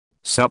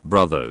Sup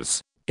brothers,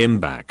 I'm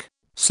back.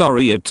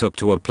 Sorry it took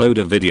to upload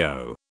a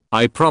video.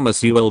 I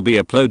promise you will be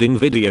uploading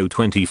video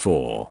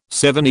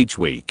 24/7 each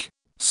week.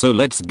 So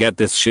let's get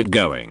this shit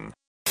going.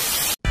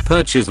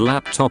 Purchase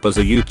laptop as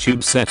a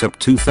YouTube setup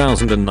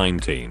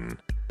 2019.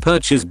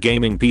 Purchase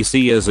gaming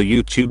PC as a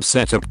YouTube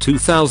setup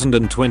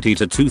 2020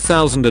 to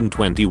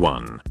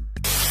 2021.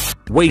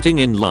 Waiting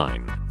in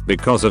line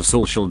because of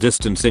social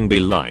distancing be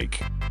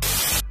like.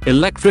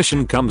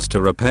 Electrician comes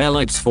to repair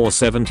lights for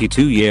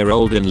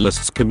 72-year-old in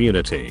lists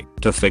community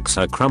to fix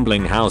her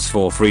crumbling house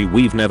for free.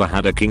 We've never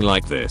had a king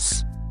like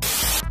this.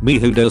 Me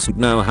who doesn't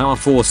know how a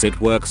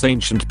faucet works.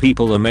 Ancient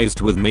people amazed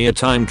with me, a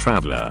time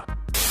traveler.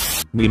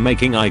 Me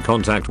making eye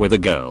contact with a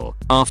girl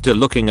after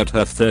looking at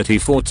her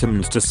 34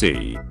 times to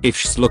see if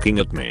she's looking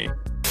at me.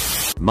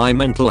 My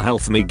mental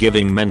health, me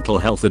giving mental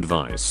health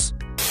advice.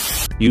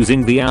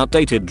 Using the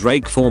outdated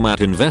Drake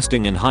format,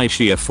 investing in high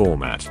shear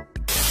format.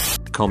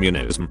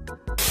 Communism.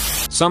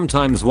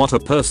 Sometimes what a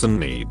person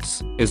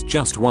needs is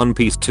just one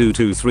piece, 2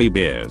 to 3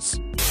 beers.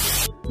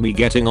 Me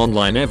getting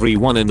online,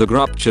 everyone in the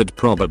group chat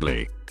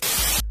probably.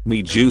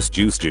 Me juice.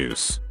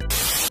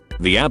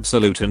 The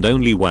absolute and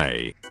only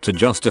way to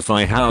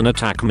justify how an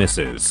attack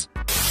misses.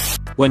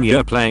 When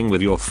you're playing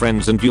with your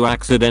friends and you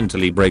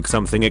accidentally break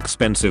something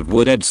expensive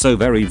wood, Ed so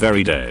very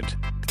dead.